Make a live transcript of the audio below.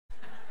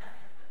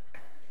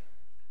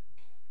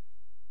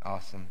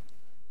Awesome.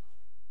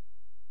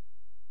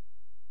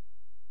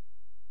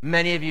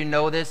 Many of you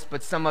know this,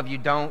 but some of you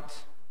don't.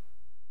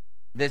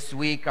 This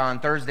week on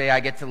Thursday, I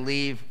get to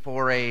leave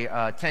for a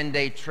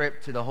 10-day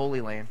trip to the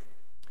Holy Land.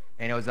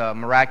 And it was a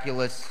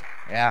miraculous,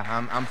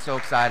 I'm so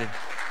excited.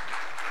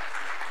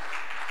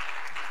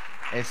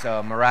 It's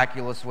a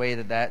miraculous way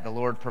that the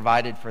Lord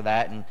provided for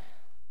that. And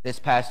this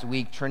past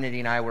week, Trinity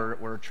and I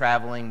were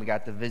traveling. We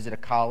got to visit a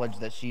college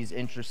that she's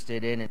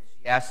interested in. And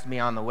she asked me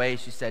on the way,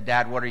 she said,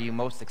 "Dad, what are you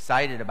most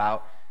excited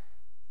about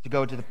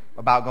going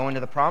to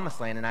the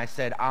Promised Land?" And I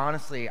said,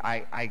 honestly,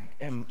 I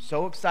am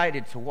so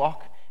excited to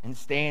walk and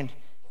stand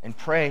and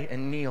pray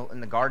and kneel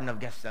in the Garden of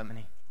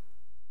Gethsemane.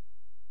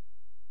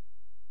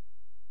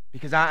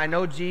 Because I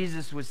know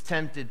Jesus was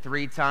tempted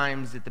 3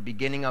 times at the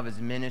beginning of his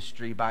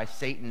ministry by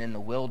Satan in the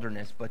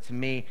wilderness, but to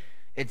me,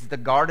 it's the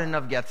Garden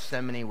of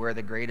Gethsemane where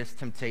the greatest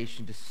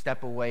temptation to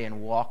step away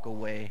and walk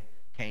away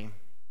came.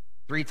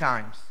 3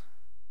 times.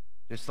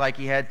 Just like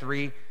he had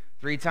three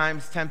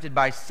times tempted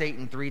by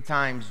Satan, 3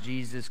 times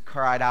Jesus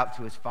cried out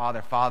to his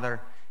Father,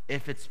 "Father,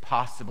 if it's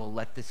possible,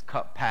 let this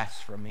cup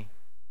pass from me.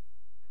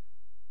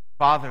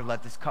 Father,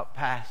 let this cup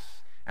pass."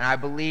 And I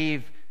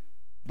believe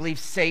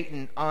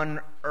Satan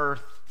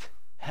unearthed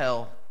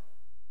hell.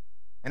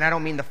 And I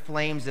don't mean the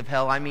flames of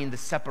hell, I mean the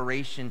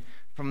separation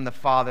from the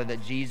Father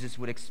that Jesus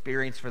would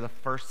experience for the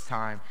first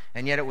time.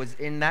 And yet it was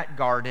in that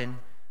garden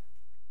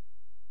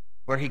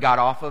where he got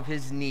off of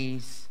his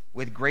knees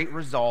with great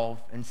resolve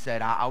and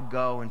said, "I'll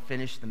go and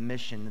finish the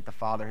mission that the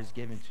Father has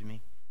given to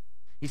me."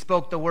 He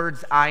spoke the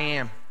words, "I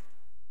am,"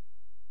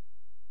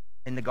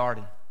 in the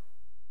garden.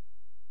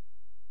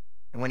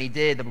 And when he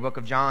did, the book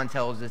of John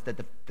tells us that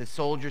the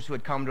soldiers who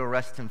had come to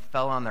arrest him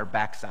fell on their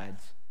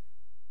backsides.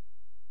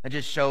 That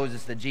just shows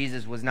us that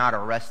Jesus was not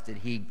arrested,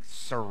 he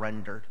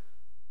surrendered.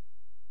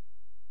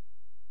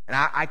 And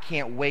I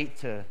can't wait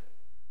to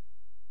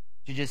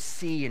just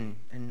see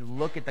and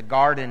look at the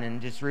garden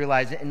and just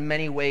realize that in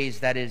many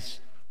ways that is,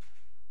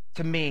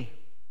 to me,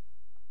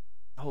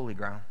 holy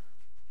ground.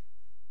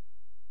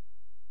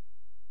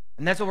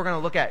 And that's what we're going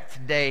to look at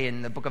today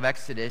in the book of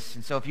Exodus.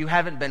 And so if you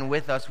haven't been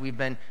with us, we've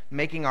been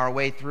making our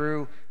way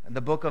through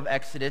the book of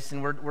Exodus,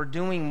 and we're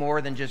doing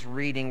more than just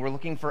reading. We're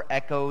looking for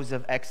echoes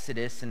of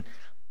Exodus, and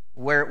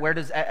where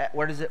is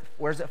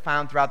it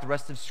found throughout the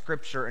rest of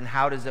Scripture, and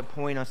how does it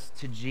point us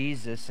to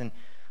Jesus? And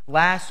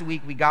last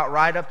week we got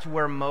right up to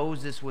where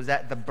Moses was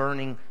at the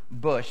burning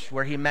bush,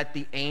 where he met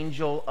the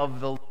angel of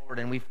the Lord.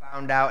 And we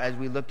found out as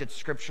we looked at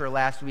Scripture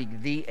last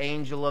week, the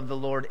angel of the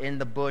Lord in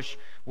the bush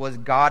was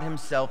God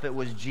himself. It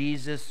was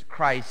Jesus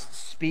Christ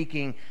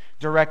speaking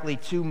directly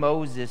to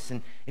Moses.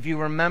 And if you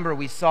remember,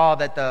 we saw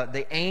that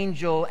the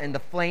angel and the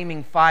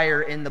flaming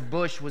fire in the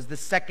bush was the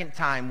second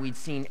time we'd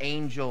seen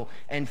angel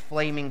and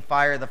flaming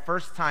fire. The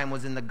first time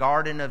was in the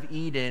Garden of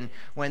Eden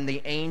when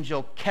the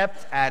angel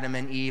kept Adam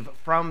and Eve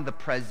from the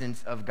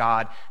presence of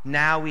God.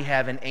 Now we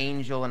have an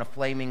angel and a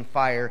flaming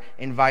fire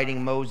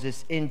inviting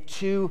Moses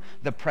into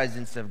the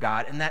presence of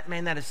God. And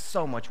that is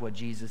so much what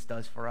Jesus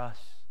does for us.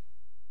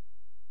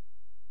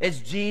 It's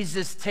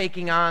Jesus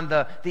taking on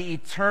the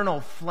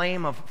eternal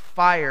flame of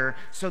fire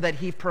so that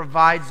he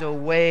provides a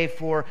way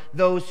for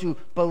those who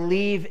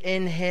believe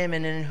in him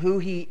and in who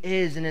he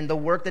is and in the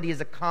work that he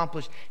has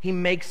accomplished. He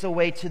makes a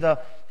way to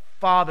the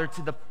Father,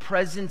 to the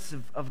presence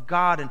of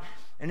God.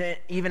 And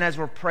even as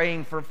we're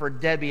praying for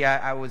Debbie,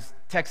 I was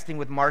texting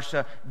with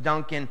Marcia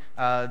Duncan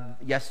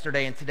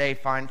yesterday and today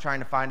trying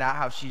to find out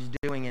how she's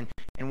doing.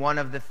 And one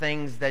of the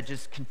things that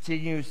just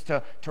continues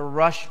to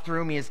rush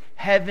through me is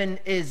heaven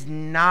is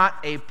not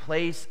a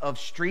place of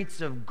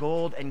streets of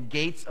gold and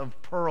gates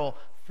of pearl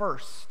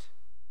first.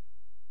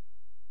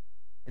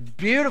 It's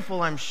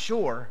beautiful, I'm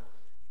sure,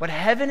 but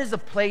heaven is a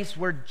place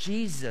where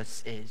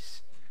Jesus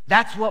is.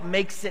 That's what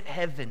makes it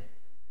heaven.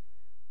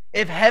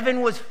 If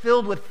heaven was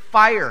filled with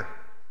fire,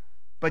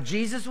 but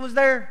Jesus was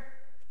there,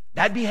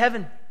 that'd be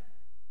heaven.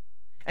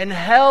 And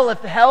hell, if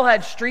hell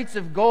had streets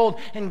of gold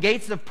and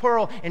gates of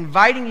pearl,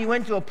 inviting you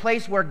into a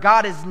place where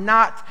God is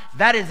not,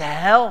 that is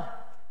hell.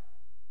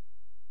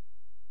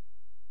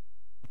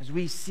 As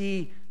we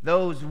see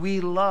those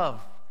we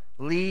love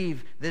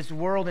leave this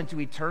world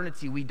into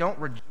eternity, we don't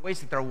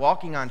rejoice that they're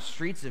walking on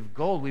streets of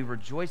gold. We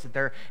rejoice that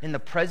they're in the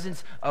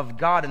presence of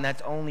God, and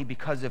that's only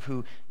because of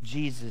who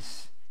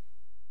Jesus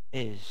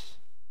is.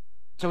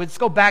 So let's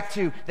go back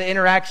to the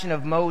interaction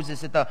of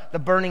Moses at the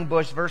burning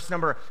bush, verse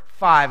number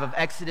 5 of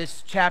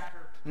Exodus chapter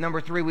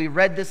number 3. We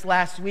read this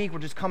last week. We're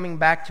just coming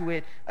back to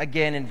it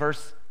again in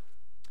verse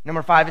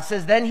number 5. It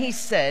says, "Then he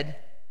said,"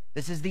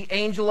 this is the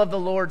angel of the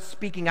Lord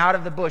speaking out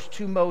of the bush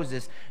to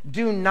Moses,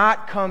 "Do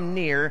not come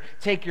near.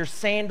 Take your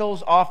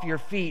sandals off your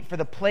feet, for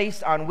the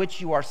place on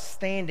which you are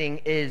standing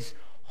is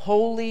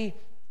holy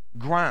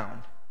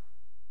ground."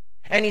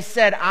 And he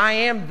said, "I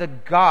am the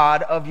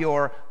God of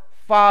your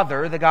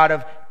father, the God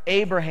of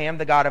Abraham,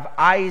 the God of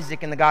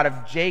Isaac, and the God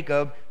of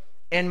Jacob."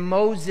 And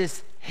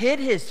Moses hid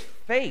his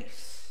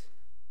face,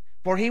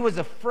 for he was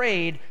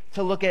afraid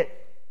to look at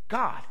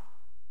God.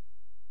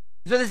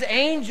 So this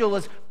angel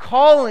is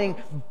calling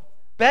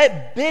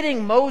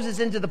bidding Moses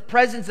into the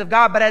presence of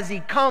God, but as he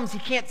comes, he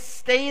can't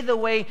stay the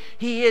way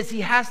he is.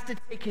 He has to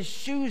take his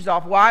shoes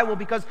off. Why? Well,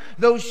 because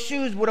those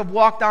shoes would have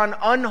walked on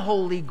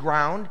unholy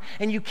ground,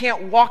 and you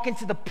can't walk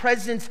into the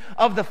presence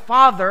of the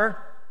Father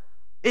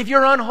if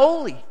you're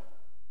unholy.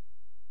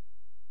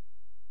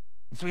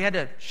 And so he had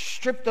to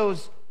strip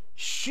those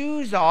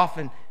shoes off.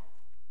 And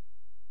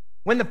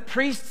when the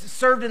priests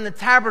served in the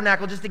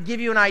tabernacle, just to give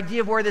you an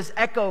idea of where this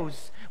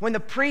echoes, when the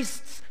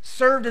priests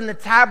served in the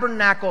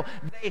tabernacle,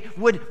 they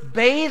would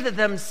bathe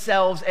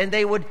themselves and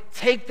they would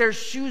take their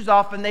shoes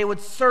off and they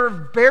would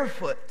serve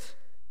barefoot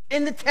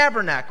in the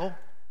tabernacle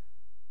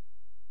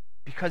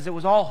because it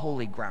was all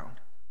holy ground.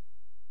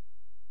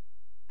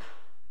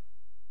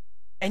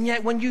 And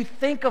yet when you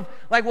think of,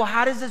 like, well,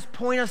 how does this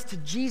point us to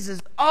Jesus?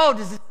 Oh,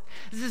 this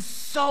is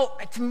so,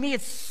 to me,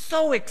 it's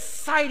so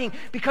exciting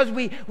because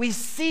we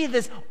see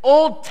this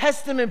Old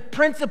Testament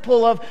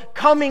principle of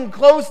coming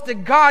close to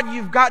God.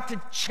 You've got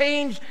to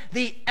change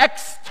the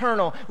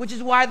external, which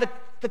is why the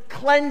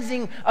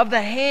cleansing of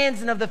the hands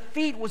and of the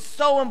feet was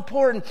so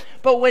important.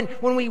 But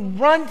when we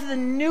run to the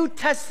New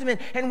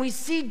Testament and we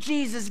see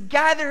Jesus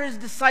gather his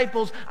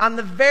disciples on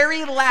the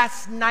very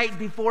last night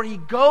before he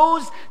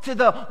goes to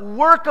the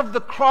work of the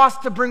cross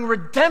to bring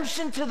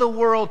redemption to the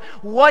world,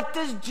 what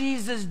does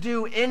Jesus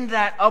do in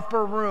that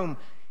upper room?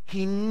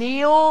 He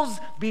kneels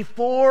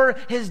before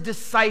his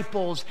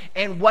disciples,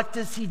 and what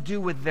does he do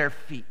with their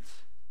feet?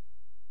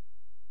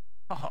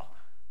 Oh,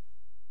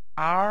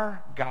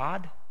 our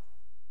God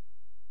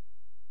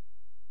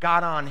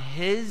got on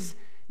his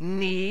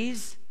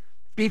knees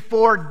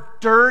before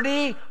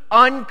dirty,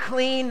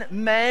 unclean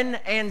men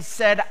and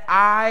said,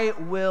 I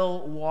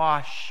will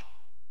wash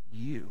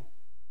you.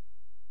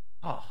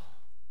 Oh.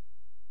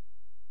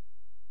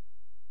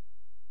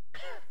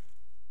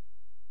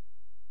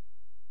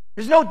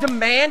 There's no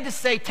demand to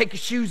say, take your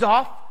shoes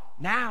off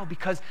now,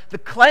 because the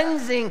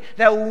cleansing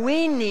that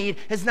we need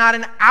is not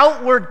an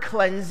outward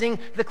cleansing.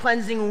 The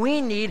cleansing we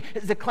need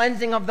is the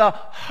cleansing of the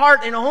heart,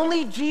 and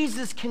only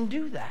Jesus can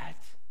do that.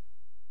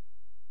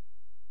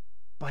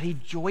 But he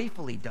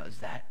joyfully does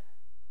that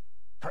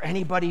for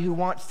anybody who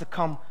wants to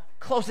come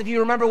close. If you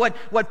remember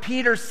what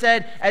Peter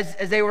said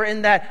as they were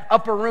in that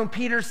upper room,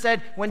 Peter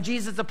said when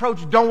Jesus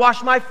approached, don't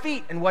wash my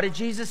feet. And what did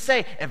Jesus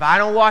say? If I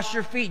don't wash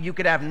your feet, you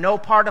could have no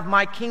part of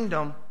my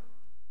kingdom.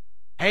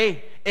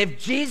 Hey, if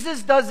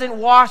Jesus doesn't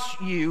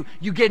wash you,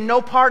 you get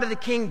no part of the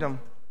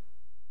kingdom.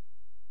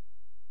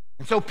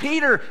 And so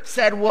Peter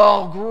said,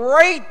 well,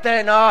 great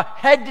then,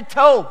 head to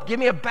toe, give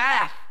me a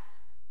bath.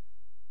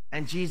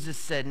 And Jesus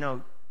said,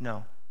 no.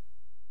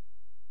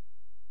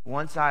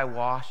 Once I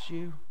wash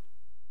you,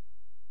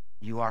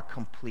 you are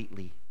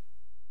completely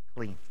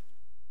clean.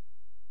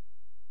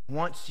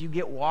 Once you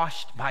get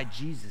washed by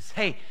Jesus.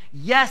 Hey,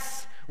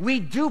 yes, we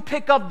do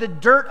pick up the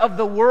dirt of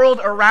the world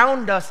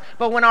around us,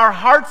 but when our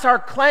hearts are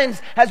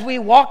cleansed, as we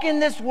walk in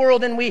this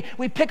world and we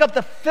pick up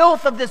the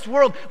filth of this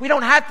world, we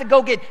don't have to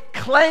go get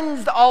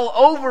cleansed all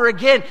over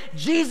again.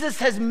 Jesus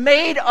has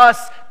made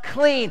us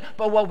clean,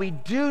 but what we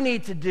do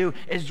need to do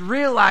is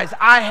realize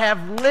I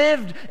have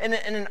lived in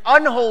an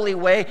unholy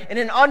way, in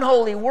an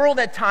unholy world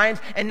at times,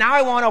 and now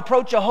I want to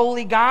approach a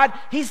holy God.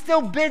 He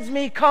still bids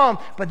me come,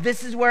 but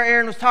this is where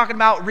Aaron was talking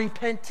about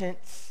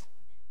repentance.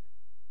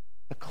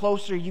 The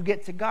closer you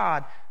get to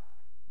God,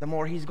 the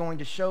more he's going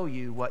to show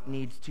you what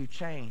needs to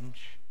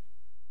change.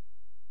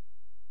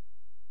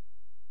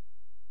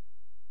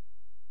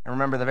 I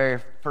remember the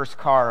very first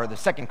car, or the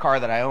second car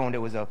that I owned, it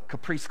was a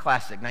Caprice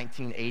Classic,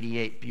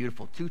 1988,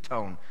 beautiful,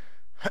 two-tone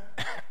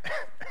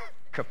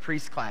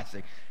Caprice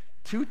Classic.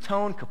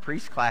 Two-tone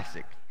Caprice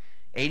Classic,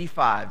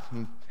 85.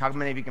 How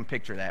many of you can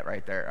picture that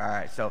right there? All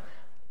right, so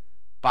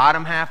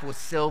bottom half was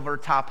silver,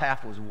 top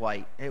half was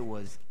white. It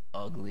was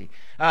ugly,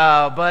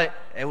 but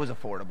it was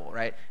affordable,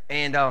 right?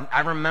 And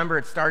I remember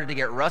it started to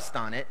get rust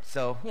on it,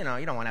 so you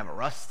don't want to have a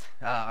rust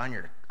on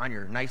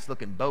your nice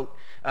looking boat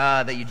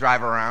that you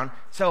drive around.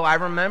 So I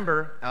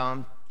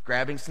remember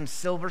grabbing some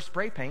silver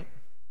spray paint,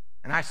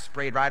 and I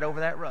sprayed right over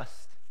that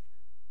rust,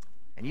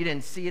 and you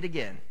didn't see it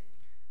again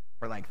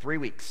for like 3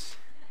 weeks.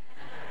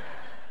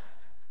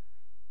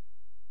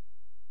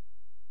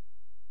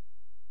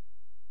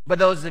 But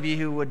those of you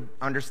who would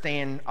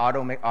understand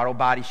auto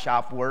body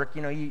shop work,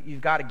 you've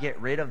got to get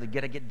rid of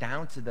get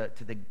down to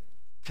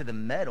the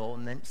metal,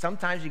 and then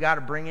sometimes you got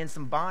to bring in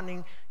some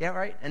bonding, yeah,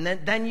 right? And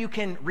then you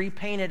can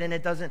repaint it and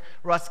it doesn't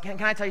rust.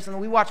 Can I tell you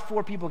something? We watched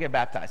 4 people get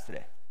baptized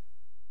today.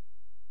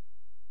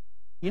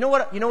 You know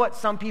what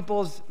some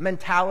people's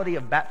mentality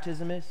of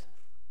baptism is?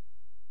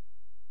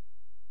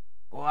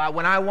 Well,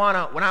 when I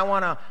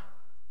wanna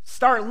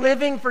start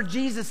living for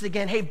Jesus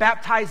again, hey,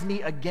 baptize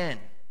me again.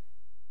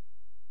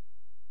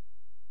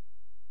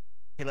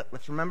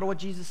 Let's remember what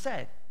Jesus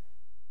said.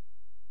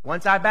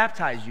 Once I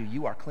baptize you,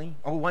 you are clean.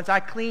 Or once I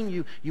clean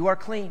you, you are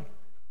clean.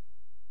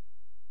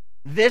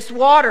 This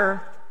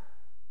water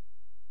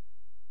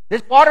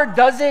This water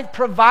doesn't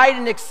provide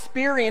an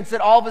experience that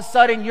all of a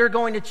sudden you're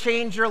going to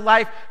change your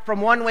life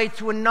from one way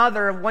to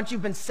another once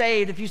you've been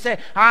saved. If you say,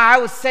 I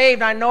was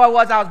saved, I know I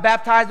was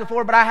baptized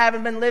before, but I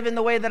haven't been living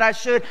the way that I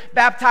should,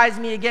 baptize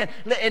me again.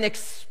 An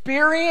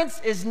experience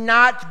is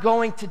not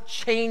going to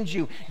change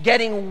you.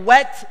 Getting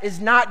wet is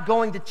not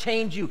going to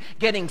change you.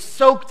 Getting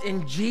soaked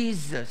in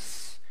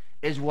Jesus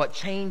is what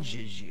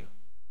changes you.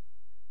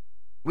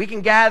 We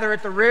can gather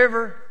at the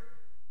river,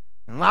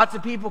 and lots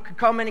of people could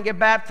come in and get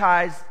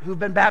baptized who've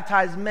been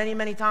baptized many,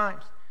 many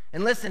times.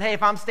 And listen, hey,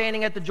 if I'm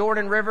standing at the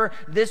Jordan River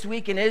this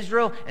week in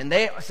Israel and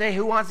they say,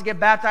 who wants to get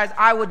baptized?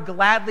 I would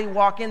gladly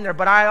walk in there,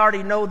 but I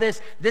already know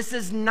this. This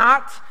has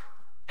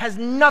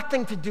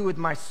nothing to do with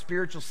my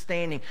spiritual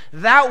standing.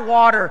 That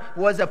water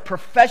was a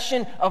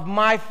profession of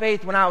my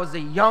faith when I was a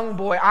young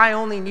boy. I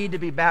only need to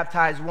be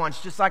baptized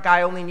once, just like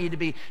I only need to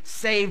be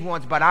saved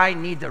once, but I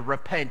need to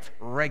repent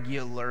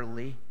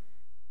regularly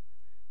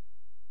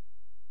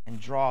and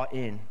draw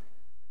in.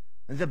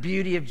 The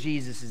beauty of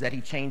Jesus is that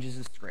he changes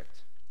the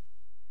script.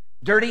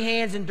 Dirty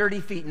hands and dirty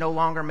feet no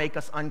longer make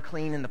us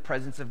unclean in the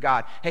presence of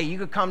God. Hey, you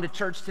could come to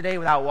church today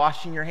without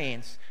washing your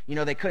hands. You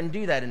know, they couldn't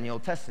do that in the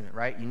Old Testament,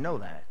 right? You know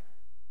that.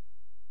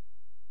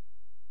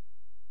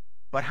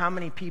 But how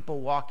many people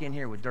walk in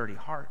here with dirty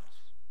hearts?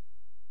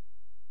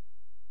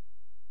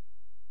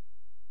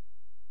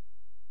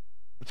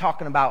 We're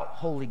talking about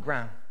holy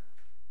ground.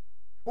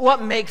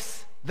 What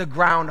makes the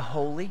ground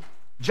holy?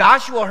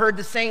 Joshua heard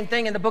the same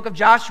thing in the book of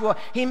Joshua.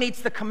 He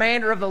meets the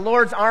commander of the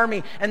Lord's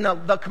army, and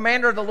the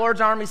commander of the Lord's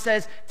army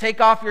says,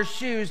 take off your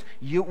shoes.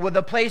 With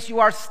the place you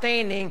are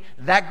standing,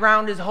 that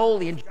ground is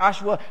holy. And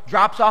Joshua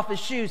drops off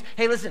his shoes.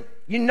 Hey, listen,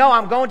 you know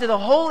I'm going to the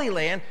Holy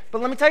Land, but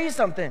let me tell you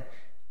something.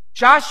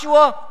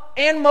 Joshua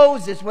and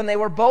Moses, when they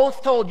were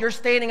both told you're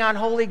standing on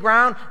holy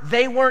ground,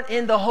 they weren't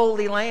in the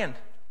Holy Land.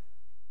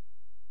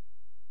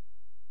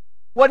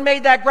 What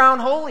made that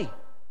ground holy?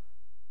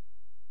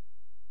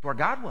 Where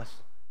God was.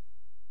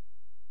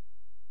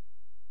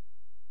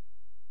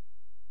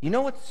 You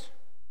know what's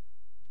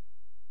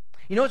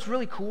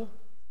really cool?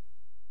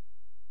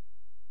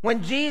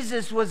 When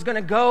Jesus was going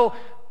to go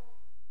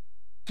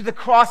to the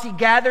cross, he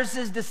gathers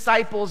his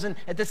disciples, and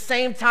at the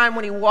same time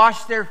when he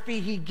washed their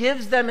feet, he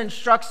gives them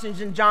instructions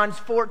in John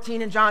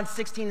 14 and John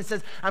 16 and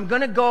says, I'm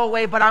going to go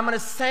away, but I'm going to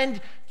send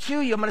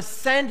to you. I'm going to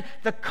send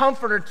the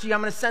Comforter to you.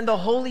 I'm going to send the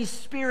Holy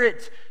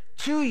Spirit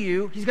to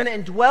you. He's going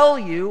to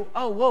indwell you.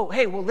 Oh, whoa,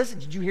 hey, well, listen,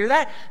 did you hear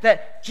that?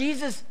 That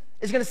Jesus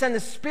is going to send the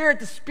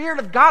Spirit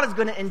of God is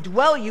going to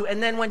indwell you.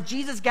 And then when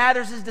Jesus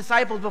gathers his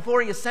disciples before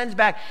he ascends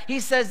back, he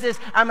says this,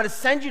 I'm going to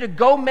send you to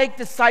go make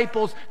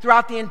disciples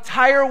throughout the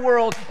entire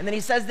world. And then he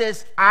says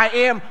this, I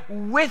am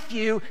with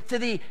you to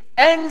the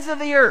ends of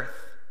the earth.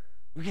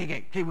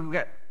 Okay, we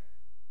got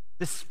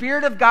the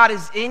Spirit of God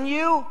is in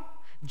you.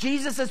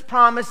 Jesus has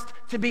promised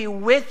to be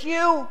with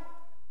you.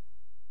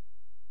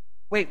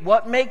 Wait,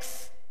 what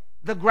makes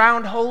the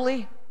ground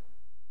holy?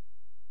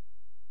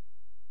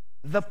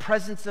 The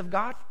presence of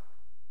God.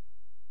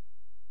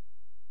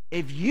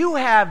 If you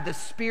have the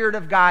Spirit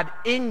of God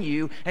in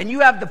you and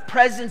you have the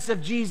presence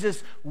of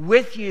Jesus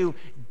with you,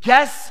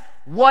 guess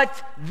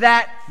what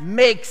that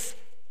makes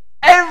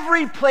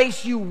every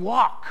place you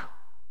walk?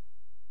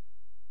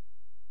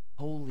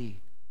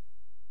 Holy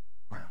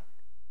ground.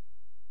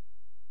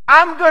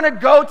 I'm going to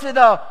go to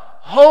the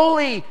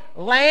Holy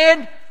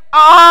Land.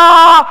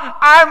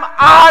 I'm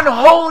on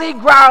holy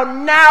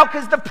ground now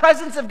because the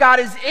presence of God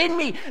is in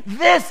me.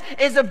 This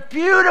is a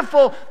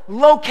beautiful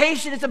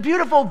location. It's a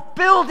beautiful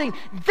building.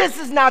 This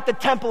is not the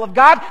temple of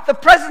God. The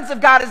presence of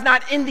God is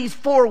not in these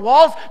four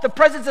walls. The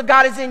presence of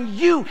God is in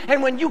you.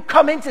 And when you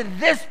come into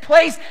this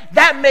place,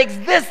 that makes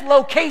this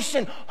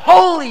location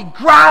holy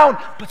ground.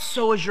 But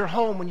so is your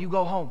home when you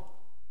go home.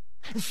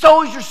 And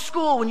so is your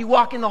school when you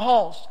walk in the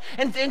halls.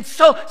 And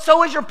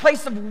so is your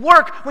place of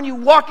work when you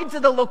walk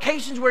into the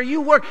locations where you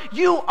work.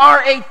 You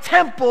are a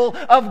temple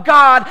of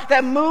God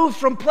that moves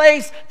from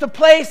place to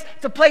place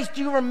to place.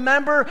 Do you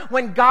remember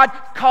when God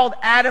called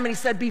Adam and he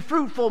said, be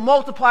fruitful,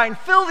 multiply, and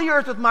fill the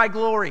earth with my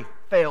glory?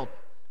 Failed.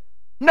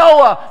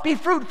 Noah, be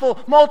fruitful,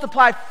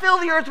 multiply, fill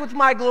the earth with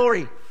my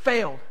glory.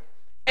 Failed.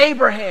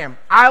 Abraham,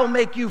 I'll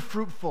make you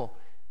fruitful.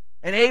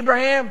 And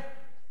Abraham,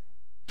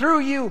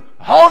 through you,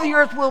 all the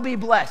earth will be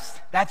blessed.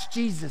 That's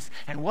Jesus.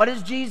 And what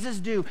does Jesus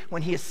do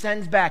when he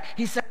ascends back?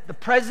 He sends the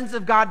presence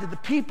of God to the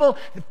people.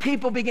 The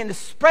people begin to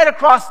spread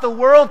across the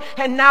world.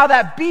 And now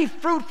that be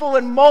fruitful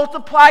and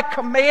multiply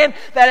command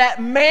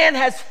that man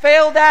has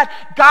failed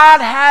at, God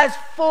has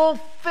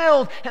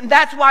fulfilled. And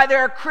that's why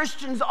there are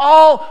Christians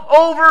all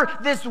over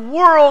this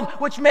world,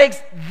 which makes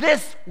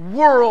this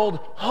world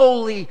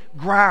holy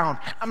ground.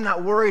 I'm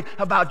not worried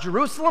about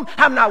Jerusalem.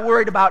 I'm not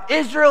worried about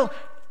Israel.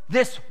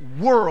 This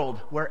world,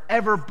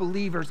 wherever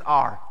believers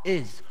are,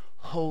 is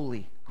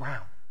holy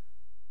ground.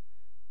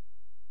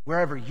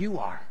 Wherever you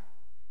are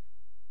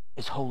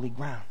is holy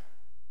ground.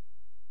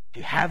 If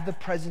you have the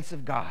presence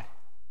of God,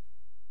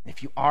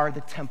 if you are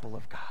the temple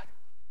of God,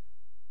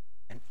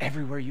 then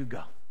everywhere you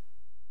go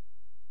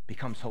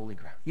becomes holy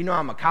ground. You know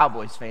I'm a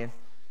Cowboys fan.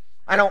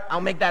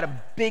 I'll make that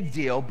a big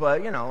deal,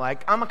 but,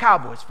 like, I'm a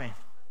Cowboys fan.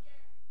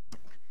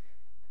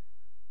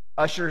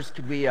 Ushers,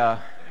 could we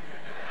have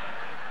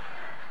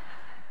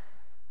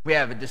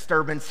a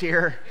disturbance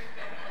here.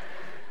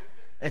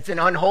 It's an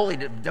unholy,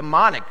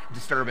 demonic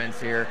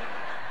disturbance here.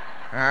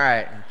 All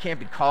right, you can't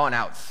be calling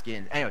out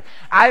skins. Anyway,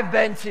 I've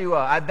been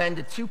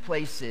to two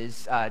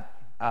places to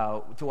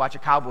watch a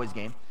Cowboys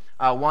game.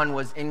 One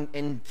was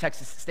in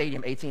Texas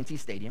Stadium, AT&T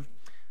Stadium,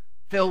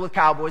 filled with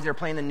Cowboys. They're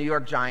playing the New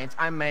York Giants.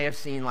 I may have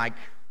seen like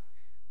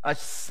a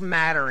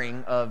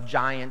smattering of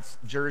Giants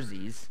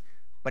jerseys,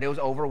 but it was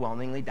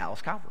overwhelmingly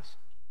Dallas Cowboys.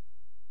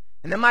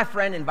 And then my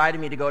friend invited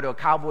me to go to a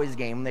Cowboys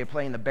game when they were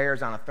playing the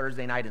Bears on a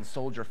Thursday night in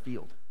Soldier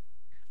Field.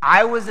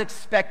 I was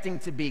expecting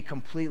to be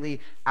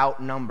completely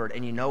outnumbered,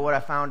 and you know what I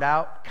found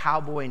out?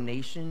 Cowboy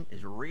Nation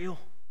is real.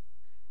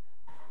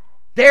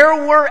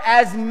 There were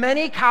as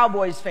many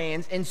Cowboys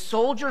fans in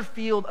Soldier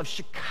Field of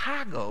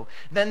Chicago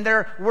than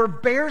there were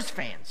Bears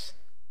fans.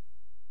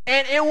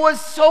 And it was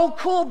so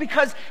cool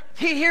because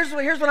here's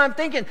what I'm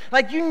thinking.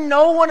 Like,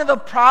 one of the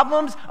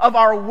problems of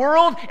our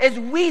world is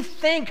we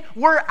think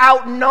we're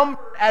outnumbered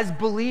as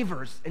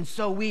believers. And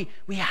so we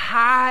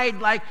hide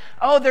like,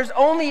 oh, there's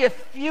only a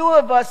few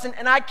of us,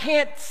 and I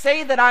can't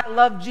say that I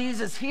love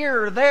Jesus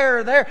here or there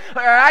or there.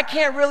 Or I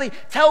can't really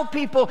tell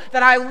people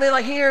that I live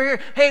like here.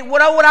 Hey,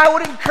 what I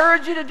would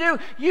encourage you to do,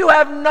 you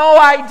have no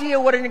idea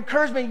what an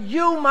encouragement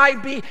you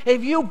might be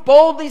if you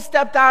boldly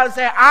stepped out and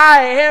say, I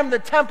am the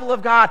temple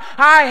of God.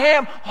 I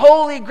am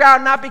holy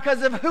ground, not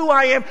because of who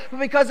I am, but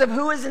because of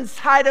who is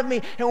inside of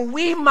me. And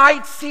we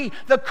might see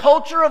the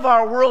culture of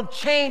our world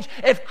change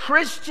if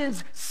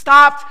Christians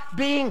stopped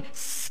being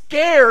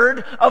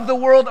scared of the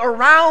world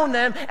around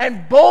them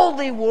and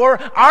boldly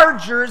wore our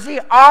jersey,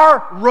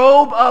 our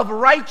robe of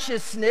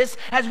righteousness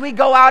as we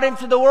go out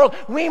into the world.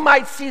 We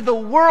might see the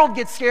world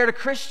get scared of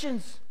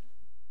Christians.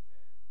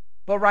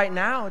 But right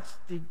now, it's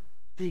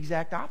the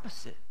exact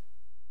opposite.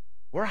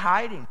 We're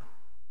hiding.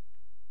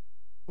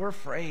 We're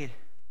afraid.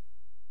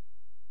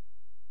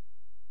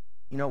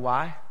 You know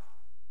why?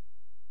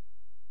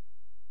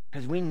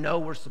 Because we know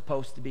we're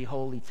supposed to be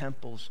holy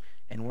temples,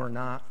 and we're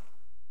not.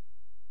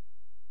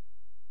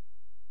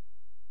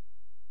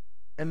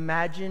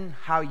 Imagine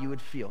how you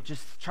would feel.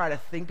 Just try to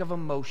think of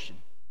emotion.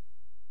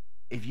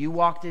 If you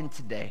walked in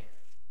today,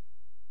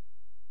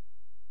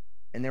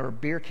 and there were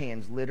beer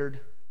cans littered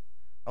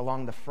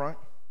along the front,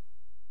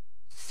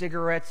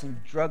 cigarettes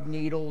and drug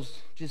needles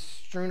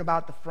just strewn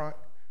about the front,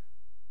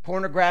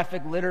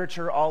 pornographic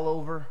literature all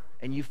over,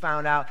 and you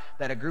found out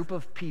that a group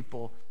of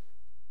people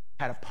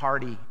had a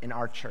party in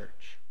our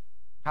church,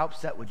 how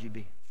upset would you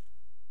be?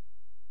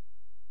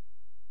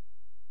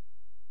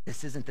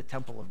 This isn't the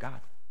temple of God.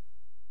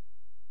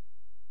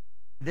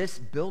 This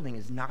building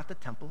is not the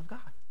temple of God.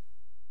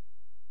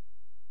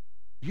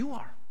 You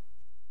are.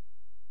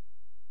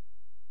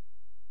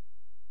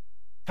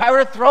 If I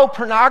were to throw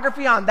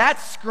pornography on that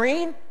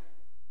screen,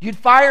 you'd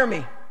fire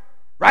me,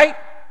 right?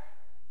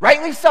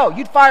 Rightly so,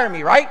 you'd fire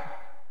me, right?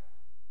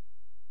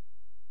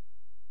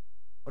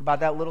 What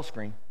about that little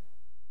screen?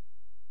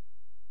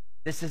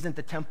 This isn't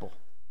the temple.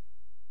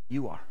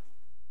 You are.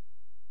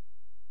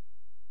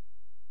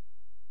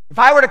 If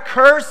I were to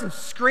curse and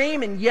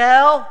scream and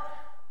yell,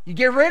 you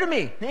get rid of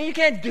me. You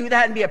can't do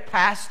that and be a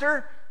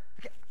pastor.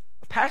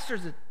 A pastor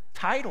is a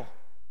title.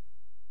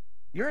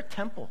 You're a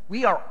temple.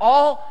 We are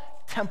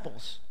all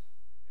temples.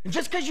 And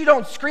just because you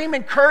don't scream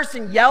and curse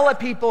and yell at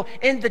people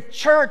in the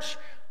church,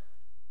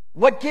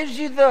 what gives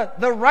you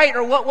the right,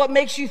 or what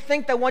makes you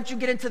think that once you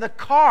get into the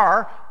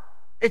car,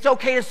 it's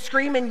okay to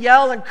scream and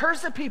yell and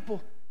curse at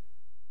people?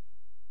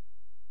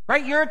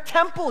 Right? You're a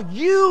temple.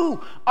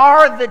 You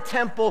are the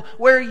temple.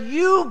 Where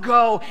you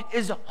go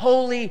is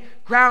holy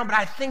ground. But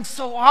I think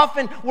so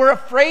often we're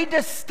afraid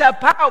to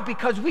step out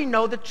because we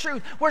know the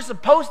truth. We're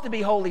supposed to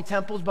be holy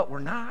temples, but we're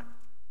not.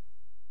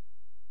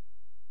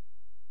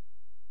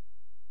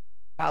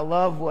 I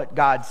love what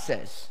God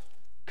says,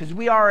 because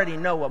we already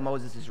know what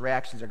Moses'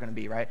 reactions are going to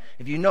be, right?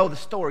 If you know the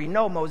story, you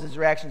know what Moses'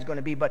 reaction is going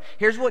to be. But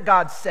here's what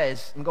God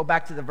says. And go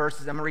back to the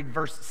verses. I'm going to read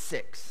verse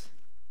 6.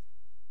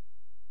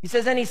 He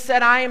says, and he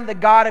said, I am the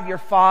God of your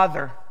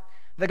father,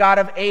 the God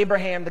of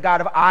Abraham, the God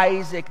of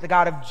Isaac, the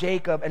God of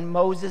Jacob. And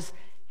Moses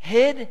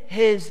hid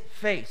his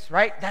face,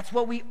 right? That's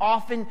what we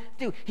often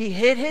do. He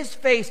hid his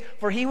face,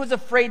 for he was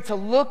afraid to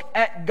look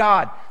at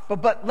God.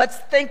 But let's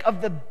think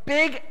of the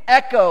big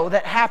echo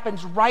that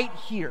happens right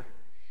here.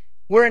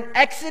 We're in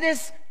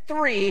Exodus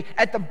 3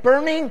 at the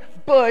burning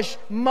bush.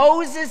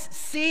 Moses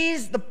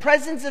sees the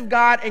presence of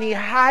God and he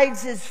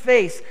hides his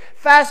face.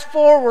 Fast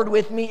forward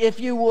with me, if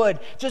you would.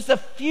 Just a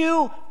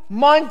few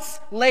months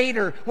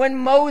later, when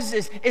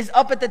Moses is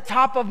up at the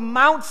top of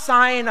Mount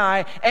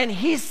Sinai and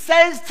he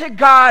says to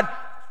God,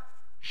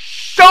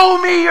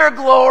 show me your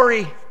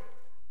glory.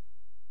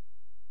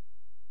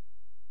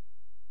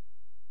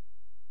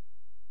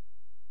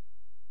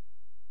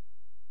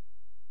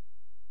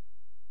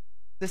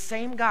 The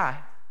same guy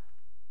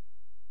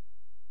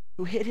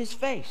who hid his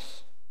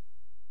face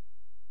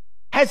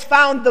has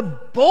found the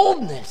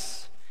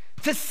boldness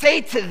to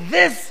say to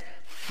this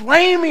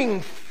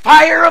flaming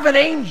fire of an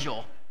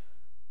angel.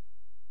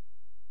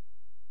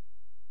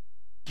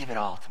 Give it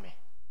all to me.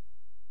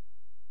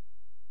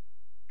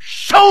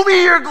 Show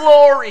me your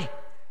glory.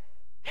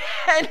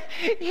 And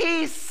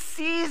he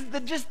sees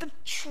just the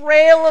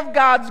trail of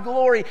God's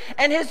glory,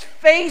 and his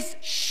face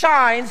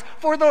shines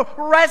for the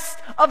rest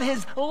of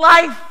his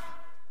life.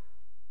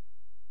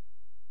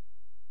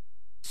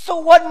 So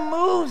what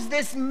moves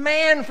this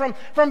man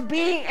from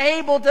being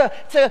able to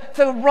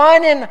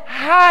run and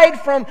hide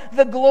from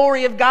the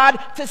glory of God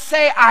to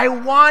say, I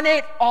want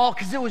it all?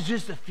 Because it was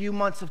just a few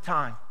months of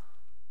time.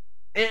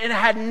 It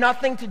had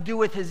nothing to do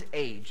with his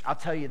age, I'll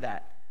tell you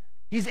that.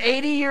 He's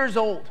 80 years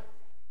old.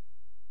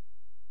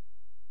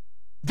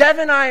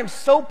 Devin, I am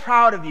so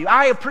proud of you.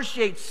 I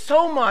appreciate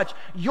so much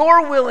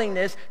your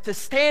willingness to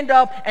stand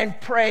up and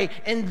pray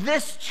in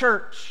this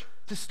church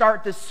to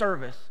start this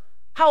service.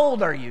 How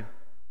old are you?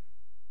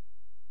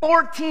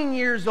 14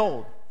 years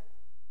old.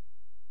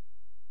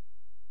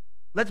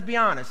 Let's be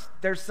honest,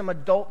 there's some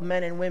adult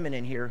men and women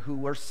in here who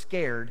were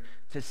scared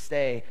to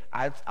say,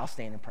 I'll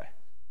stand and pray.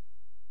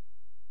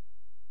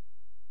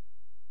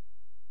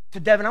 So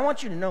Devin, I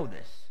want you to know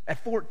this.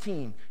 At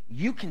 14,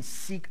 you can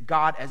seek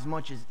God as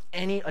much as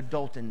any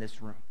adult in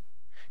this room.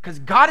 Because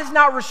God is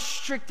not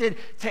restricted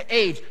to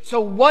age.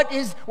 So what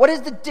is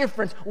the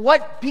difference?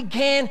 What did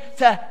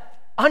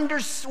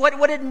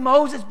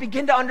Moses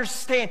begin to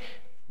understand?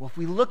 Well, if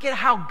we look at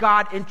how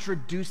God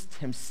introduced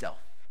himself.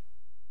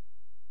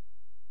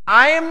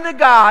 I am the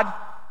God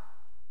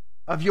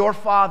of your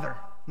father.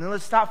 Now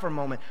let's stop for a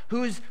moment.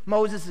 Who's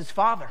Moses'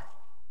 father?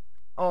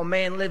 Oh,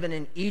 man living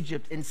in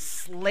Egypt in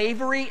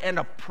slavery and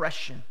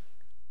oppression.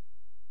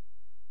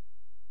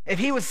 If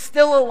he was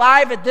still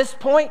alive at this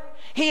point,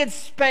 he had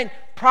spent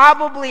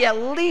probably at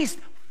least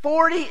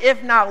 40,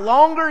 if not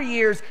longer,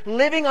 years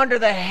living under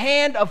the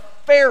hand of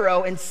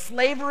Pharaoh in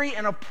slavery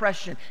and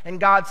oppression. And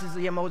God says,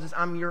 yeah, Moses,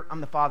 I'm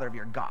the father of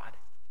your God.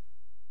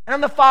 And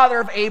I'm the father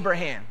of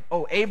Abraham.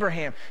 Oh,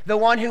 Abraham, the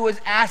one who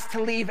was asked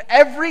to leave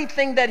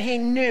everything that he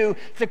knew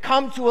to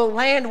come to a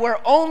land where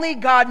only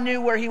God knew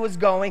where he was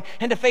going,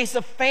 and to face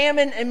a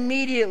famine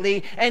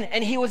immediately.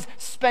 And he was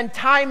spend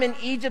time in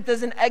Egypt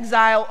as an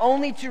exile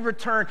only to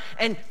return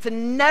and to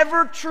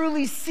never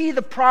truly see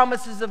the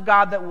promises of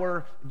God that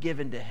were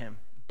given to him.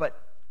 But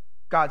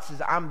God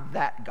says, I'm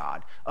that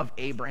God of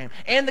Abraham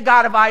and the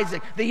God of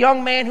Isaac, the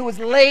young man who was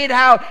laid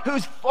out,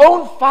 whose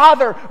own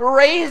father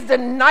raised a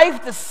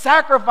knife to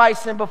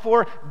sacrifice him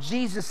before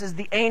Jesus, as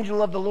the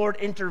angel of the Lord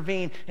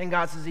intervened. And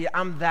God says, yeah,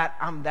 I'm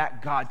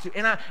that God too.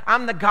 And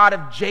I'm the God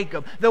of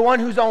Jacob, the one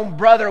whose own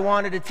brother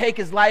wanted to take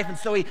his life, and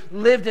so he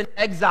lived in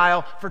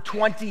exile for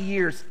 20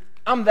 years.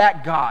 I'm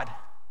that God.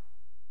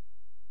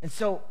 And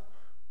so,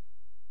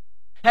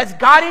 as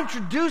God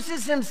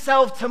introduces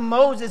himself to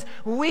Moses,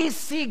 we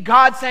see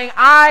God saying,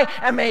 I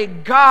am a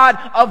God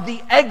of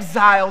the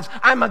exiles.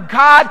 I'm a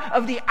God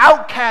of the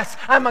outcasts.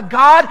 I'm a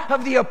God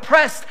of the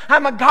oppressed.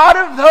 I'm a God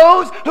of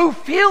those who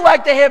feel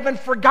like they have been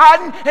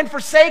forgotten and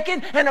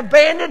forsaken and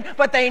abandoned,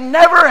 but they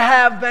never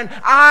have been.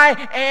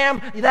 I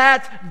am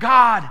that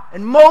God.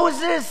 And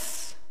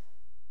Moses,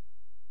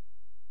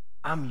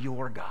 I'm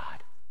your God.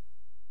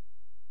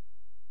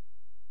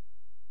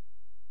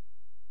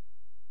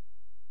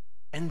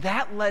 And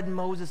that led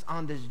Moses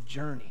on this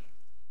journey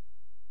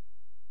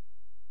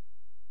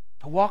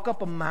to walk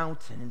up a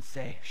mountain and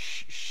say,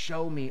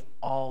 show me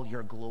all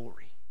your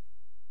glory.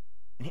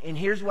 And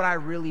here's what I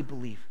really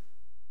believe.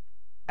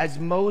 As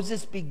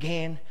Moses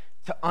began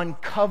to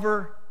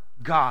uncover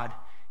God,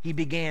 he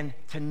began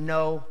to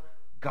know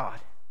God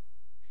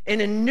in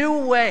a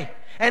new way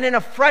and in a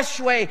fresh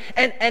way.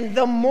 And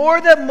the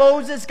more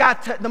Moses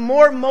got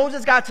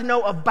to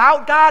know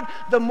about God,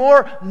 the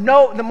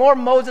more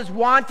Moses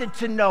wanted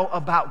to know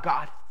about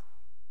God.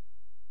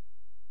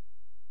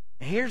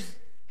 And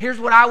here's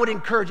what I would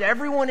encourage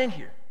everyone in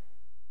here.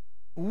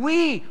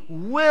 We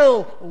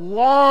will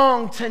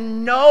long to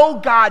know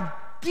God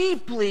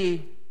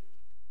deeply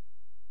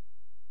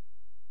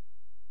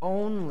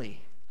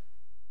only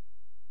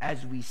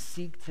as we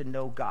seek to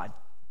know God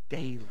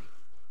daily.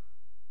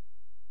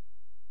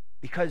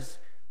 Because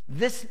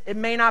it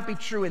may not be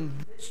true in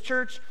this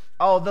church,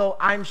 although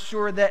I'm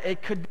sure that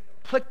it could be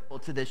applicable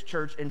to this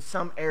church in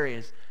some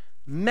areas.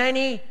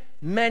 Many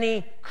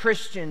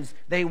Christians,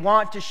 they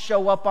want to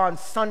show up on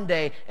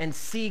Sunday and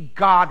see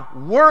God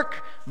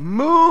work,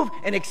 move,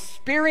 and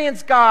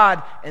experience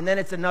God, and then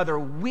it's another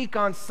week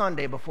on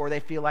Sunday before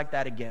they feel like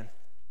that again.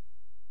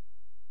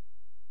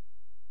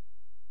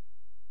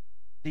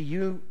 Do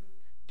you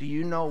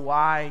know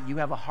why you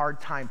have a hard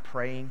time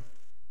praying?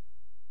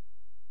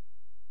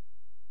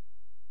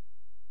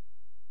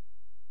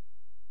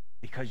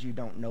 Because you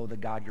don't know the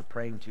God you're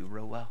praying to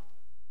real well.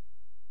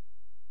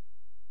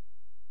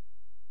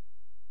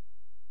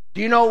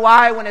 Do you know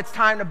why when it's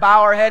time to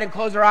bow our head and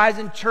close our eyes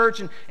in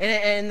church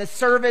and the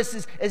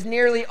service is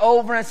nearly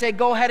over, and I say,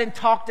 go ahead and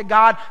talk to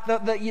God,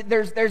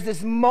 there's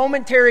this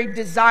momentary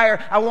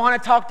desire, I want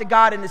to talk to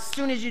God, and as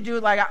soon as you do,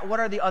 like, what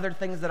are the other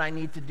things that I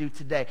need to do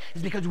today?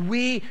 It's because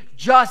we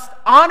just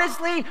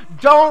honestly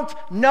don't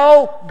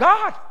know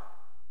God.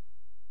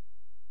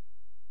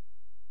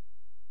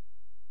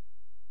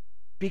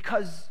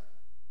 because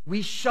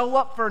we show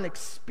up for an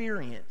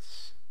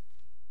experience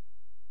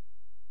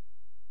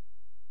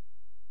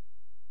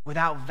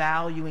without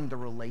valuing the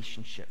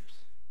relationships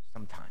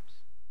sometimes.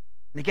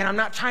 And again, I'm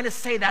not trying to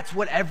say that's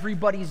what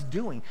everybody's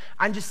doing.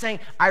 I'm just saying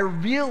I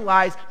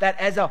realize that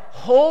as a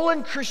whole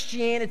in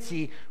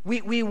Christianity,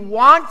 we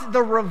want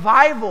the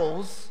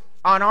revivals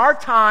on our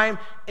time,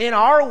 in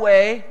our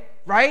way,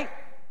 right?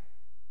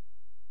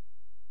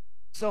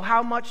 So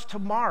how much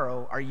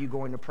tomorrow are you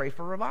going to pray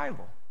for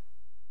revival?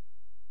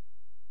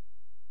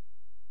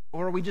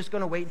 Or are we just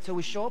going to wait until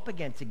we show up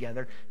again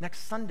together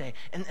next Sunday?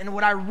 And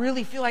what I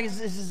really feel like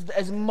is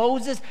as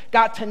Moses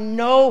got to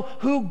know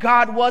who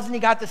God was and he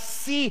got to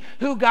see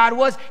who God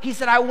was, he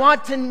said, I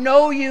want to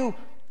know you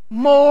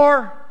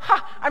more.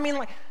 I mean,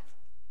 like,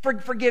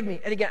 forgive me.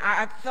 And again,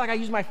 I feel like I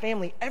use my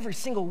family every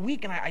single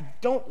week, and I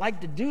don't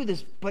like to do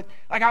this, but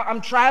like I'm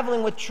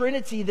traveling with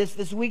Trinity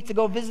this week to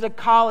go visit a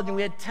college, and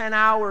we had 10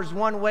 hours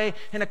one way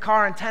in a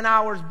car and 10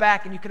 hours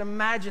back, and you can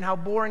imagine how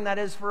boring that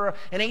is for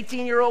an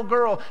 18-year-old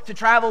girl to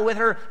travel with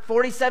her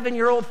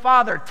 47-year-old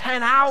father.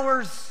 10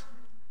 hours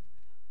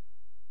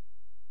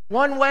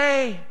one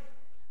way.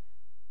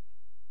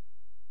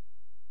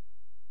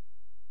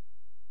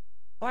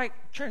 Like,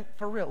 Trent,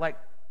 for real, like,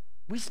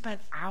 we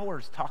spent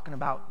hours talking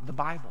about the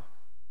Bible.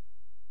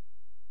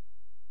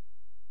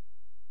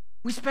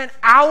 We spent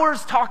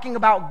hours talking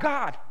about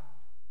God.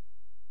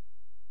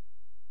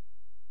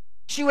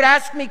 She would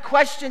ask me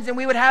questions and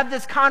we would have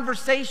this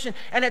conversation.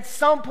 And at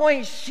some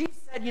point she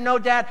said, you know,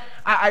 Dad,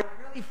 I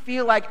really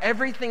feel like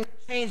everything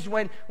changed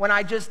when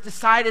I just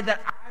decided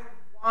that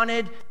I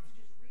wanted to just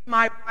read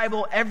my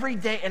Bible every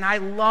day, and I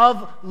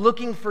love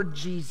looking for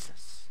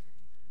Jesus.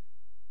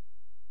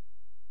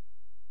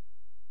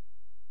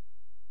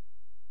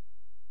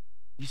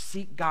 You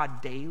seek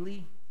God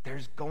daily,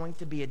 there's going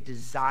to be a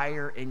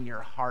desire in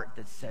your heart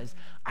that says,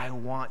 I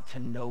want to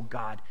know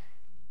God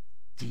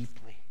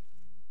deeply.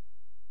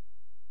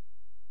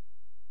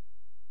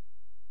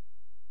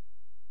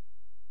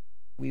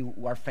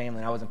 Our family,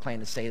 and I wasn't planning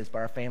to say this, but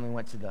our family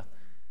went to the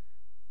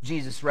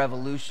Jesus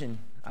Revolution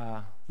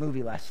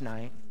movie last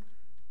night.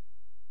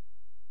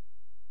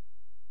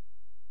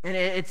 And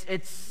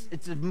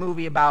it's a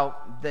movie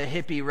about the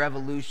hippie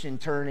revolution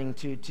turning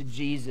to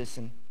Jesus.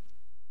 And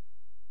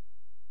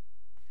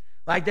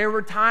like, there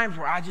were times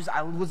where I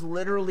was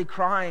literally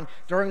crying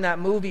during that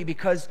movie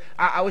because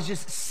I was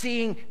just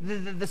seeing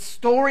the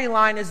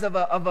storyline is of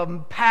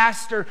a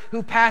pastor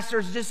who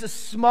pastors just a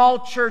small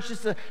church,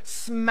 just a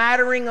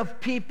smattering of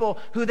people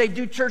who they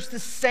do church the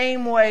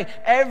same way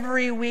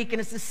every week,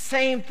 and it's the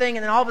same thing,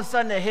 and then all of a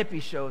sudden a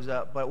hippie shows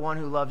up, but one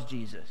who loves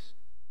Jesus.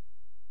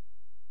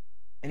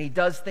 And he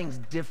does things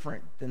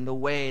different than the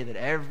way that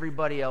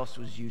everybody else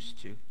was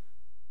used to.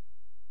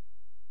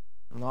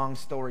 Long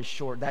story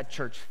short, that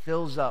church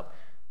fills up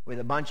with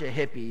a bunch of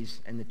hippies,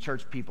 and the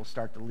church people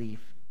start to leave.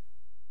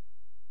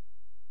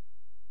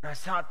 And I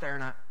sat there,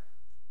 and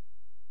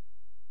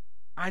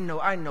I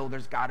know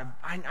there's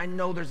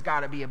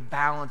gotta be a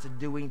balance of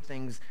doing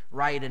things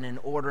right and in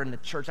order in the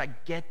church. I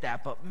get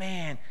that, but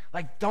man,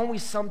 like, don't we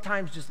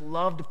sometimes just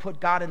love to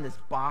put God in this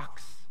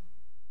box?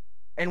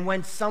 And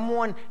when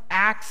someone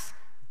acts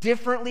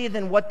differently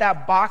than what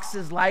that box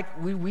is like,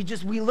 we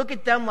look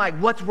at them like,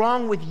 what's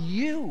wrong with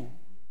you?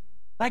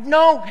 Like,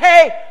 no,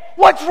 hey,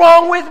 what's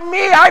wrong with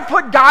me? I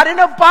put God in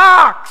a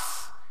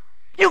box.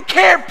 You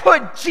can't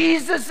put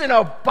Jesus in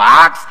a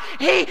box.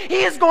 He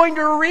is going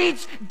to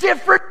reach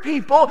different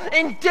people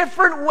in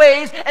different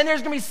ways, and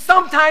there's going to be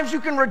sometimes you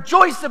can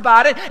rejoice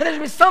about it, and there's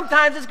going to be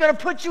sometimes it's going to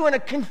put you in a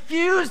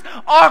confused,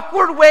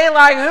 awkward way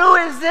like, who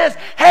is this?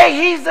 Hey,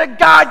 he's a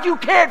God you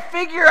can't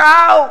figure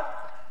out.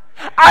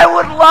 I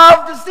would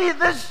love to see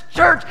this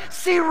church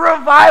see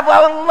revival.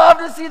 I would love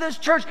to see this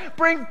church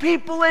bring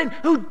people in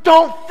who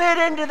don't fit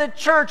into the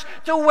church,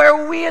 to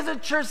where we as a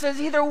church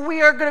says either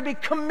we are going to be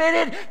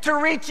committed to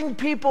reaching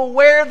people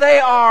where they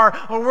are,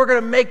 or we're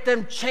going to make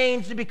them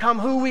change to become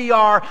who we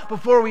are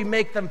before we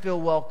make them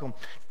feel welcome.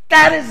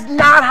 That is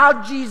not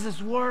how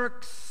Jesus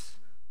works.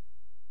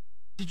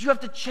 Did you have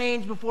to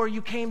change before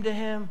you came to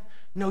him?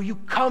 No, you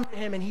come to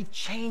him and he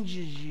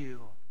changes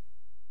you.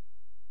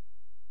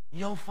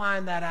 You'll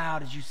find that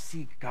out as you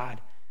seek God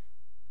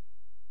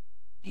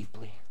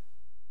deeply.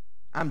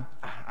 I'm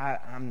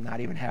not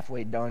even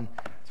halfway done.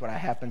 That's what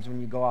happens when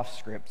you go off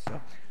script.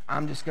 So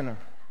I'm just gonna.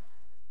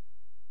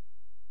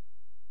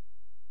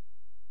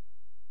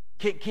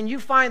 Can you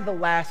find the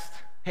last?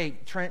 Hey,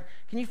 Trent,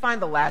 can you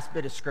find the last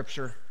bit of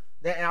scripture?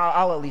 And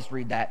I'll at least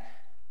read that.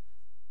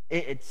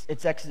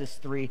 It's Exodus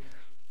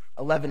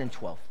 3:11 and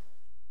 12.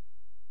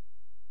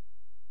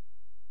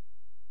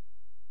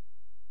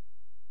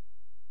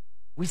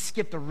 We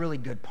skipped a really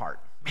good part.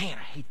 Man,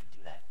 I hate to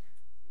do that.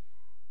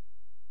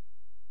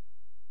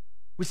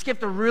 We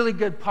skipped a really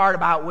good part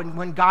about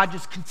when God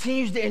just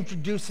continues to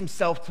introduce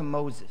himself to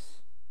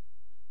Moses.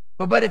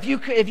 But if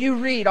you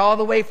read all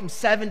the way from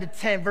 7 to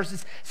 10,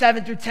 verses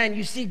 7 through 10,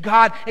 you see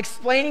God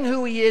explaining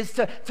who he is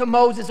to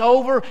Moses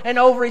over and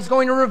over. He's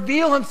going to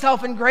reveal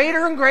himself in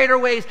greater and greater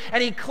ways.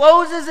 And he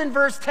closes in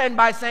verse 10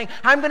 by saying,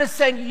 I'm going to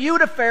send you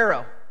to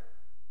Pharaoh.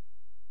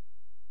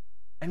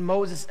 And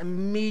Moses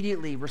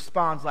immediately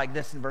responds like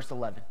this in verse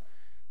 11.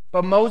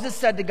 But Moses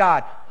said to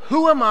God,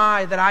 who am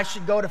I that I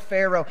should go to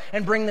Pharaoh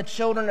and bring the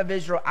children of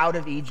Israel out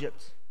of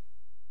Egypt?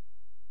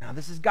 Now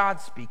this is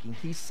God speaking.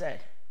 He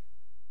said,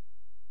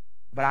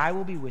 but I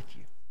will be with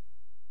you.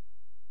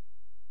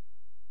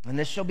 And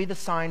this shall be the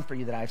sign for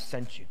you that I have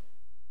sent you.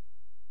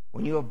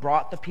 When you have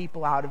brought the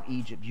people out of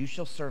Egypt, you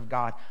shall serve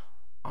God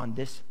on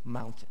this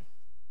mountain.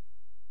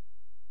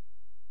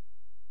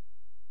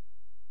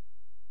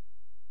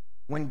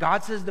 When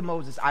God says to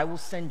Moses, I will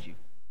send you,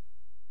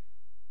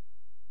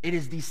 it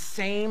is the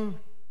same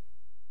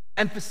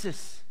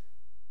emphasis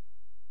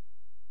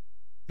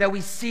that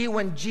we see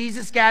when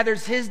Jesus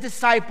gathers his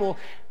disciple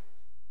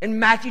in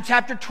Matthew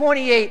chapter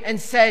 28 and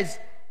says,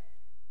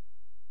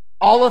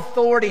 all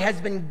authority has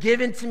been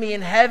given to me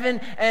in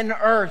heaven and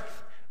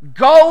earth.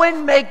 Go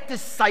and make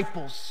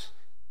disciples,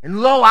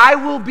 and lo, I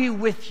will be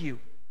with you.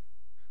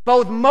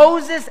 Both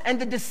Moses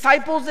and the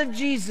disciples of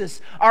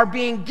Jesus are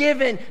being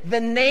given the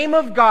name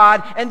of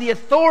God and the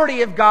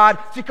authority of God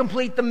to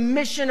complete the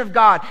mission of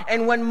God.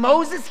 And when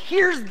Moses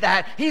hears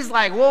that, he's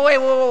like,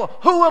 whoa,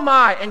 who am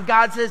I? And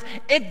God says,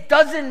 it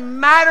doesn't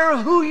matter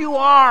who you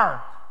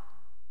are.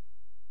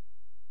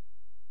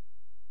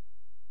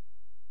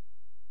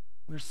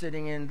 We were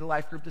sitting in the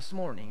life group this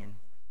morning, and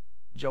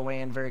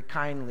Joanne very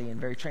kindly and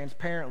very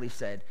transparently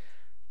said,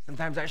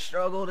 sometimes I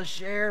struggle to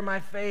share my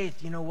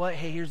faith. You know what?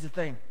 Hey, here's the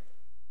thing.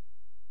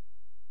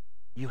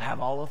 You have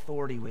all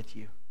authority with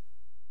you.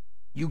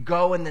 You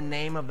go in the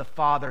name of the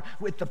Father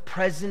with the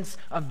presence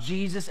of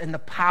Jesus and the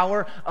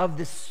power of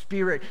the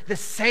Spirit, the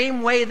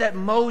same way that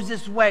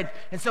Moses went.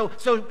 And so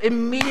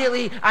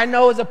immediately, I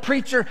know as a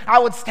preacher, I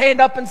would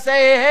stand up and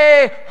say,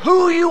 hey,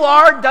 who you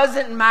are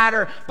doesn't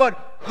matter,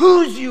 but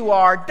whose you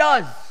are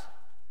does.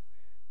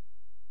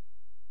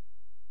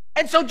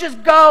 And so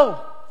just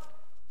go.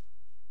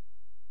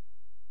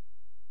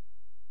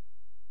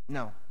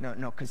 No,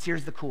 because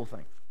here's the cool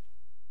thing.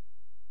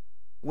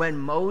 When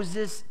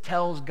Moses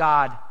tells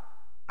God,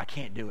 I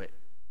can't do it,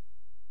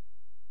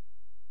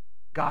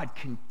 God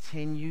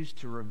continues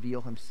to reveal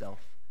himself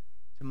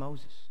to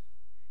Moses.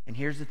 And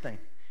here's the thing.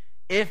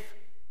 If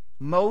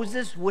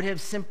Moses would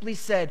have simply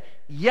said,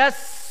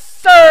 yes,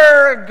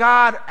 sir,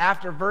 God,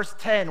 after verse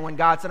 10, when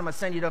God said, I'm going to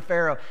send you to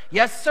Pharaoh.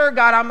 Yes, sir,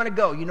 God, I'm going to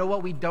go. You know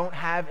what we don't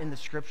have in the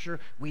scripture?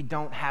 We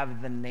don't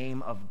have the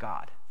name of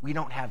God. We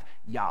don't have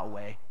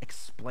Yahweh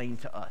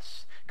explained to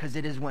us. Because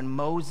it is when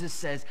Moses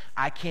says,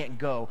 I can't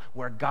go,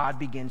 where God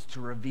begins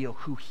to reveal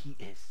who he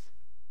is.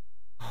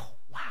 Oh,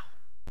 wow.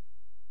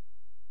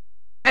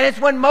 And it's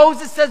when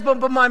Moses says,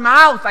 but my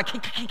mouth, I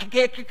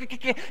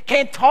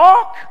can't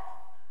talk.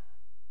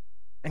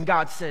 And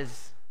God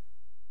says,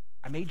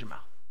 I made your mouth.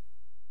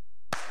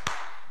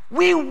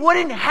 We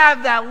wouldn't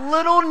have that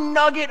little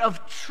nugget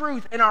of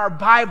truth in our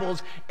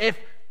Bibles if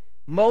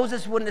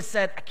Moses wouldn't have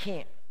said, I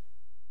can't.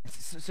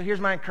 So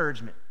here's my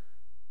encouragement.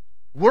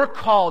 We're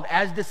called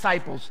as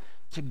disciples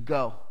to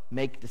go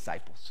make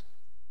disciples.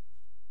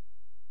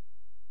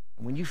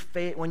 When you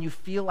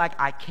feel like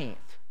I can't,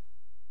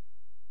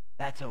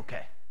 that's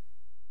okay.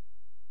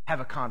 Have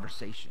a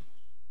conversation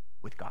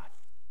with God.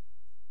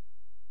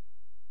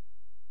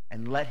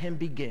 And let him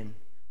begin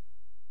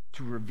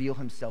to reveal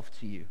himself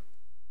to you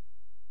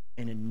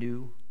in a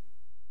new,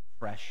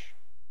 fresh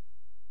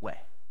way.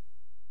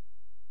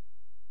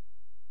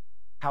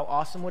 How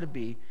awesome would it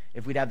be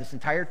if we'd have this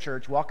entire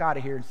church walk out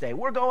of here and say,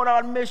 we're going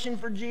on mission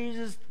for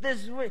Jesus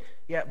this way.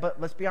 Yeah,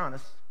 but let's be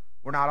honest,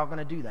 we're not all going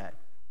to do that.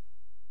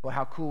 But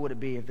how cool would it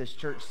be if this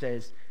church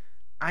says,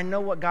 I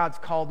know what God's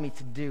called me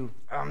to do.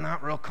 I'm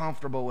not real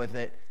comfortable with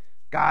it.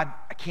 God,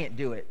 I can't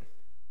do it.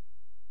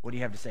 What do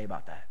you have to say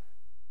about that?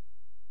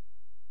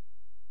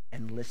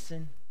 And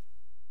listen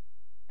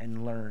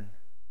and learn.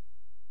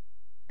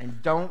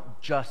 And don't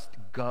just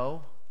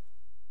go,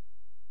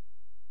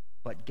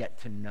 but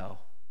get to know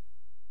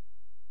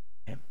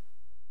him.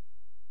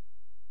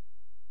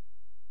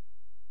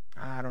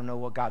 I don't know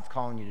what God's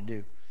calling you to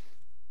do.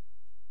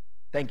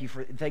 Thank you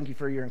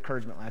for your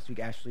encouragement last week,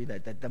 Ashley,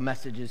 that the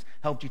messages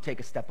helped you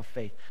take a step of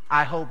faith.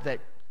 I hope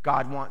that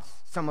God wants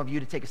some of you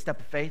to take a step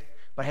of faith,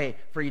 but hey,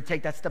 for you to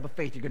take that step of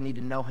faith, you're going to need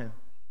to know him.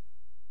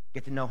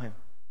 Get to know him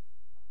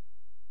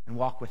and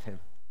walk with him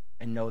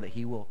and know that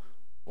he will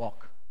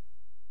walk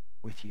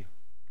with you.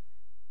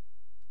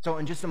 So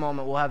in just a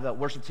moment, we'll have the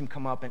worship team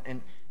come up,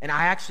 and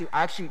I actually,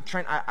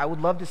 Trent, I would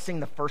love to sing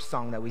the first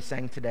song that we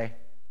sang today,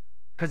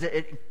 because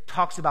it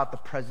talks about the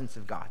presence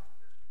of God.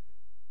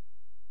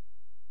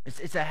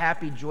 It's a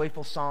happy,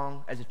 joyful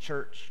song as a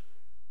church,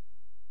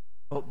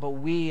 but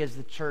we as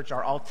the church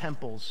are all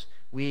temples.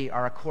 We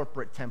are a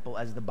corporate temple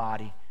as the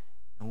body,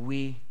 and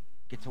we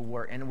get to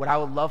work. And what I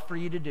would love for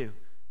you to do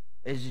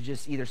is to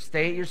just either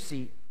stay at your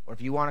seat, or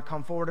if you want to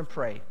come forward and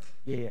pray,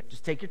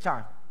 just take your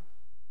time.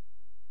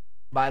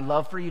 But I'd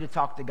love for you to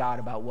talk to God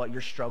about what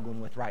you're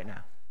struggling with right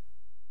now.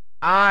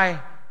 I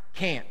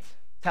can't.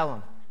 Tell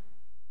him.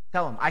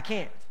 Tell him, I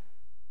can't.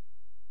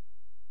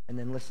 And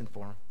then listen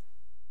for him.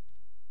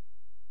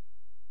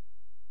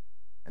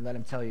 And let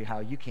him tell you how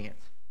you can't,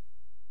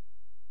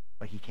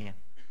 but he can.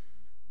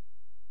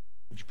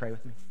 Would you pray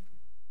with me?